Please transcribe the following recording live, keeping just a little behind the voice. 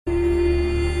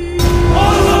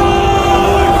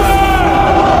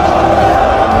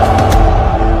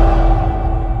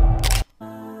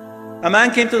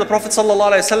man came to the Prophet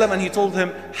ﷺ and he told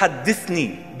him,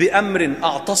 حَدِّثْنِي بِأَمْرٍ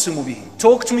أَعْتَصِمُ بِهِ.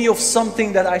 Talk to me of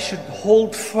something that I should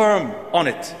hold firm on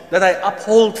it, that I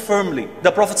uphold firmly.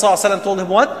 The Prophet ﷺ told him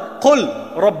what?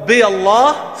 قُلْ رَبِّيَ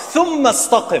اللَّهِ ثُمَّ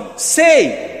اسْتَقِمْ.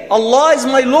 Say, Allah is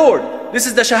my Lord. This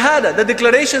is the shahada, the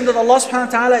declaration that Allah subhanahu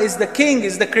wa ta'ala is the king,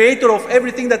 is the creator of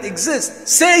everything that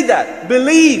exists. Say that.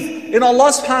 Believe in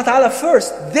Allah subhanahu wa ta'ala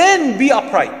first. Then be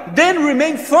upright. Then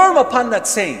remain firm upon that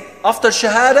saying. After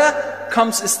shahada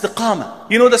comes istiqamah.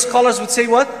 You know the scholars would say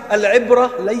what?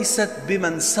 Al-ibra laysat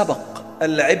biman sabaq.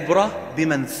 Al-ibra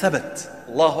biman thabat.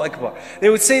 Allahu Akbar. They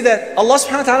would say that Allah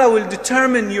subhanahu wa ta'ala will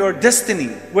determine your destiny,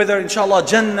 whether inshallah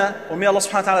Jannah, or may Allah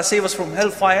subhanahu wa ta'ala save us from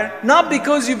hellfire, not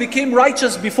because you became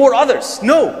righteous before others,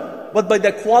 no, but by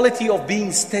the quality of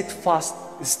being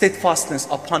steadfastness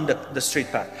upon the straight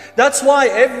path. That's why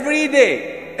every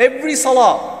day, every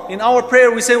salah, in our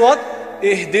prayer we say what?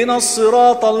 Ihdina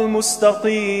as-sirat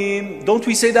al-mustaqim. Don't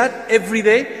we say that every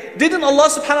day? Didn't Allah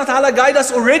subhanahu wa ta'ala guide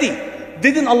us already?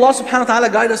 Didn't Allah subhanahu wa ta'ala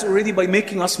guide us already by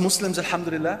making us Muslims,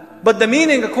 alhamdulillah? But the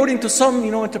meaning, according to some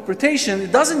interpretation,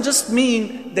 it doesn't just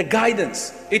mean the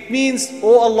guidance. It means,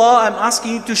 oh Allah, I'm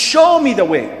asking you to show me the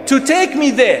way, to take me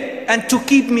there, and to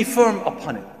keep me firm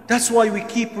upon it. That's why we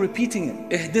keep repeating it.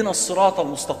 Ihdina as-sirat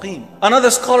al-mustaqim. Another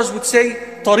scholars would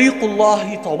say,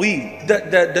 Tariqullahi taweel.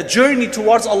 The journey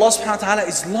towards Allah subhanahu wa ta'ala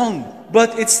is long.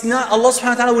 But it's not, Allah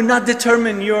subhanahu wa ta'ala will not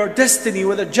determine your destiny,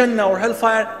 whether Jannah or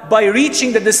hellfire, by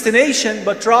reaching the destination,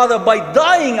 but rather by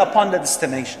dying upon the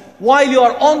destination. While you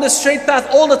are on the straight path,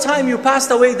 all the time you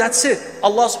passed away, that's it.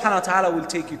 Allah subhanahu wa ta'ala will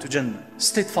take you to Jannah.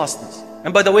 Steadfastness.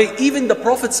 And by the way, even the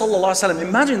Prophet ﷺ,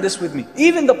 imagine this with me.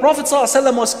 Even the Prophet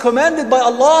ﷺ was commanded by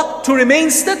Allah to remain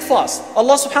steadfast.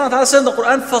 Allah subhanahu wa ta'ala said in the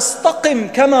Quran,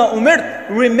 فَاسْتَقِمْ كَمَا أُمِرْتَ.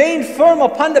 Remain firm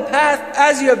upon the path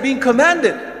as you have been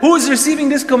commanded. Who is receiving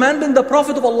this commandment? The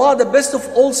Prophet of Allah, the best of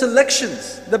all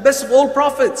selections, the best of all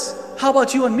prophets. How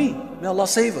about you and me? May Allah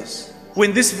save us.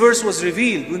 When this verse was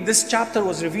revealed, when this chapter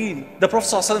was revealed, the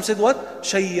Prophet ﷺ said what?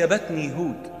 شَيَّبَتْنِي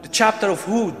Hud. The chapter of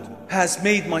Hud has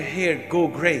made my hair go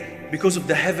gray because of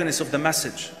the heaviness of the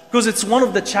message. Because it's one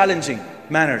of the challenging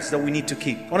manners that we need to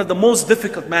keep. One of the most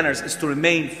difficult manners is to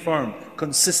remain firm,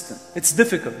 consistent. It's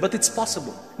difficult, but it's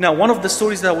possible. Now, one of the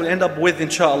stories that we'll end up with,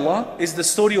 inshallah, is the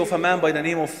story of a man by the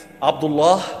name of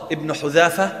Abdullah ibn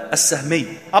Hudhafa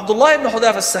as-Sahmi. Abdullah ibn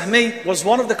Hudhafa as-Sahmi was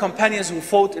one of the companions who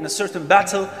fought in a certain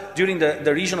battle during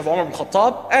the region of Umar ibn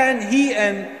Khattab, and he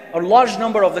and a large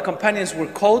number of the companions were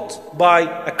caught by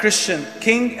a Christian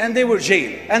king and they were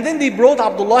jailed. And then they brought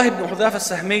Abdullah ibn Hudhafa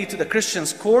as-Sahmi to the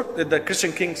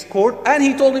Christian king's court, and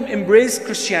he told him, embrace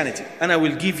Christianity and I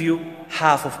will give you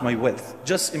half of my wealth.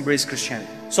 Just embrace Christianity.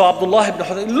 So Abdullah ibn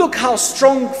Hudhafa, look how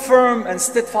strong, firm and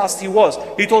steadfast he was.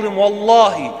 He told him,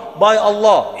 Wallahi, by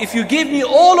Allah, if you give me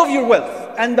all of your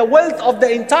wealth and the wealth of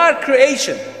the entire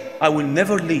creation, I will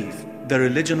never leave the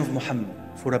religion of Muhammad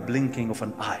for a blinking of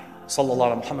an eye.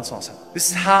 Sallallahu alaihi Muhammad.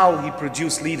 This is how he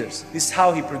produced leaders. This is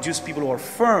how he produced people who are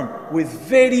firm with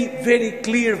very, very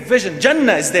clear vision.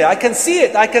 Jannah is there. I can see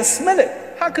it. I can smell it.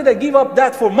 How could I give up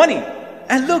that for money?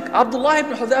 And look, Abdullah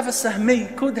ibn Hudhafa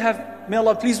as-Sahmi could have, may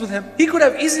Allah please with him, he could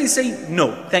have easily said,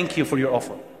 no, thank you for your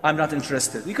offer. I'm not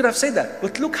interested. He could have said that.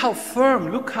 But look how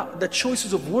firm, look how the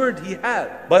choices of word he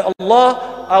had. By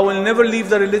Allah, I will never leave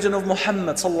the religion of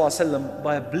Muhammad ﷺ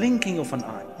by a blinking of an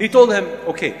eye. He told him,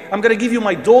 okay, I'm going to give you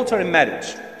my daughter in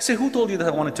marriage. He said, who told you that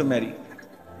I wanted to marry?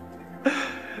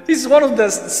 He's one of the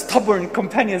stubborn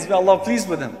companions, may Allah pleased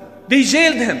with him. They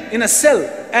jailed him in a cell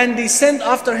and they sent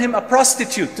after him a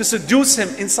prostitute to seduce him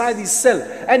inside his cell.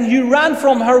 And he ran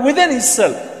from her within his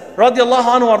cell.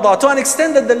 Radiallahu anhu warda. To an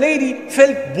extent that the lady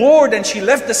felt bored and she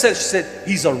left the cell. She said,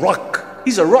 he's a rock.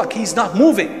 He's a rock. He's not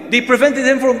moving. They prevented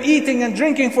him from eating and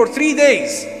drinking for 3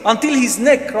 days until his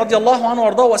neck, radiallahu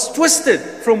anhu warda, was twisted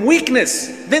from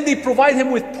weakness. Then they provide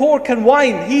him with pork and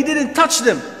wine. He didn't touch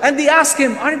them. And they ask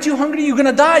him, aren't you hungry? You're going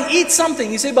to die. Eat something.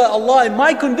 He said, by Allah, in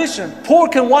my condition,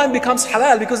 pork and wine becomes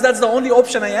halal because that's the only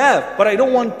option I have. But I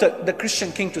don't want the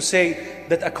Christian king to say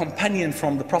that a companion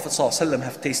from the Prophet ﷺ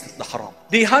have tasted the haram.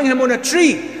 They hung him on a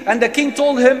tree and the king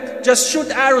told him, just shoot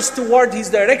arrows toward his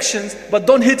directions, but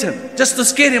don't hit him, just to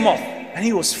scare him off. And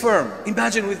he was firm.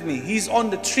 Imagine with me, he's on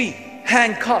the tree,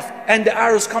 handcuffed, and the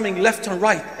arrows coming left and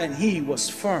right, and he was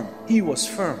firm. He was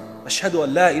firm. Ashhadu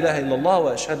an la ilaha illallah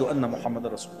wa ashhadu anna Muhammad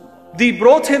Rasulullah. They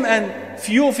brought him and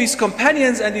few of his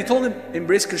companions and they told him,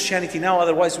 embrace Christianity now,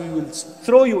 otherwise we will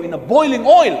throw you in a boiling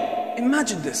oil.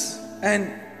 Imagine this.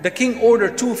 And the king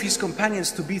ordered two of his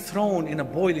companions to be thrown in a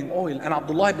boiling oil. And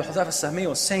Abdullah ibn Hudhafa as-Sahmi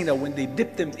was saying that when they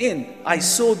dipped them in, I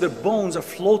saw their bones are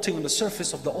floating on the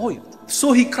surface of the oil.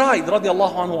 So he cried,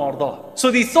 radiallahu anhu ardah.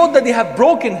 So they thought that they have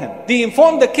broken him. They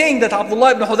informed the king that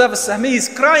Abdullah ibn Hudhafa as-Sahmi is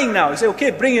crying now. He said,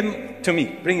 okay, bring him to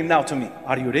me. Bring him now to me.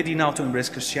 Are you ready now to embrace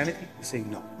Christianity? He said,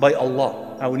 no. By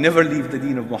Allah, I will never leave the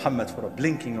deen of Muhammad for a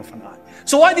blinking of an eye.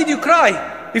 So why did you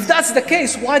cry? If that's the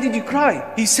case, why did you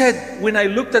cry? He said, when I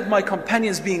looked at my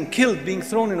companions being killed, being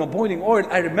thrown in a boiling oil,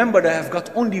 I remembered I have got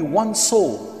only one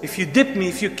soul. If you dip me,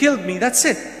 if you killed me, that's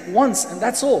it. Once, and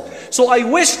that's all. So I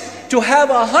wished to have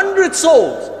 100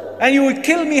 souls, and you would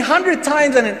kill me 100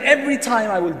 times, and in every time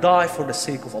I will die for the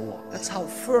sake of Allah. That's how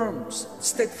firm,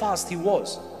 steadfast he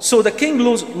was. So the king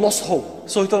lost hope.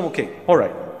 So he told him, okay, all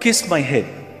right, kiss my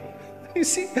head. You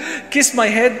see, kiss my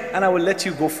head and I will let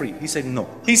you go free. He said, no.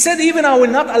 He said, even I will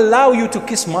not allow you to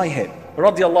kiss my head.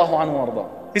 Radiallahu anhu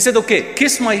arda. He said, okay,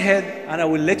 kiss my head and I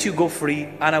will let you go free,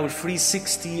 and I will free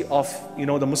 60 of,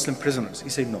 the Muslim prisoners. He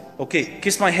said, no. Okay,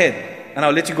 kiss my head and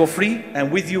I'll let you go free,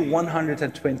 and with you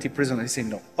 120 prisoners. He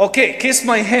said, no. Okay, kiss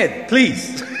my head,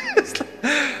 please.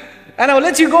 And I'll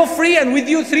let you go free, and with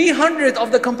you 300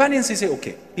 of the companions. He said,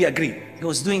 okay. He agreed. He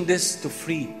was doing this to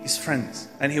free his friends.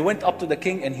 And he went up to the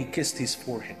king and he kissed his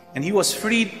forehead. And he was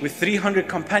freed with 300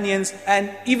 companions, and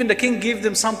even the king gave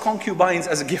them some concubines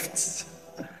as gifts.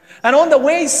 And on the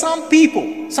way, some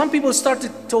people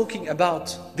started talking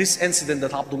about this incident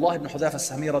that Abdullah ibn Hudhafa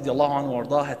as-Sahmi radiallahu anhu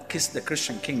arda had kissed the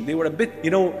Christian king. They were a bit,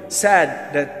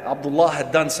 sad that Abdullah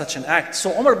had done such an act.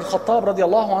 So Umar ibn Khattab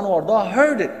radiallahu anhu arda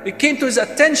heard it. It came to his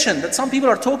attention that some people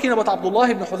are talking about Abdullah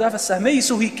ibn Hudhafa as-Sahmi.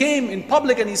 So he came in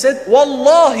public and he said,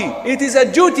 Wallahi, it is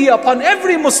a duty upon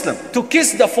every Muslim to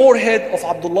kiss the forehead of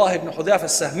Abdullah ibn Hudhafa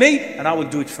as-Sahmi, and I will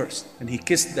do it first. And he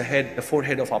kissed the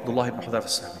forehead of Abdullah ibn Hudhafa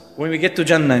as-Sahmi. When we get to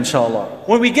Jannah, inshallah.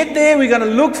 When we get there, we're going to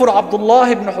look for Abdullah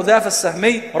ibn Hudhafa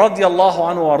as-Sahmi radiyallahu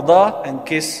anhu arda and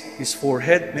kiss his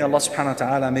forehead. May Allah subhanahu wa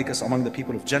ta'ala make us among the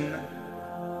people of Jannah.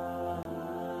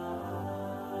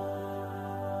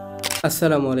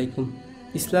 Assalamu alaikum.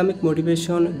 Islamic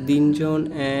Motivation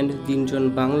Dinjon and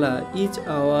Dinjon Bangla is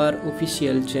our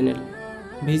official channel.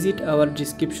 Visit our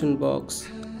description box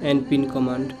and pin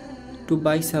command to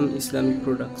buy some Islamic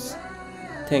products.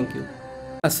 Thank you.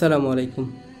 Assalamu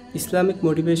alaikum. Islamic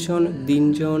Motivation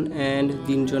Dinjon and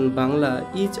Dinjon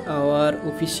Bangla is our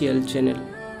official channel.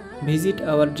 Visit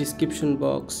our description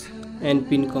box and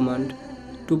pin command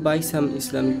to buy some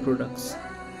Islamic products.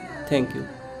 Thank you.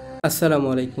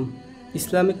 Assalamu alaikum.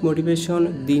 Islamic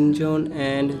Motivation Dinjon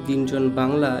and Dinjon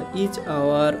Bangla is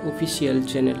our official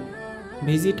channel.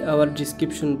 Visit our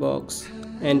description box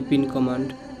and pin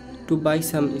command to buy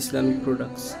some Islamic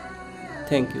products.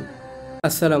 Thank you.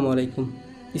 Assalamu alaikum.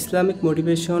 Islamic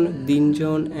Motivation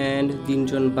Dinjon and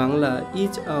Dinjon Bangla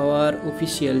is our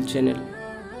official channel.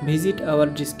 Visit our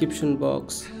description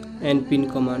box and pin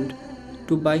command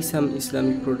to buy some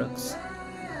Islamic products.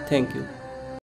 Thank you.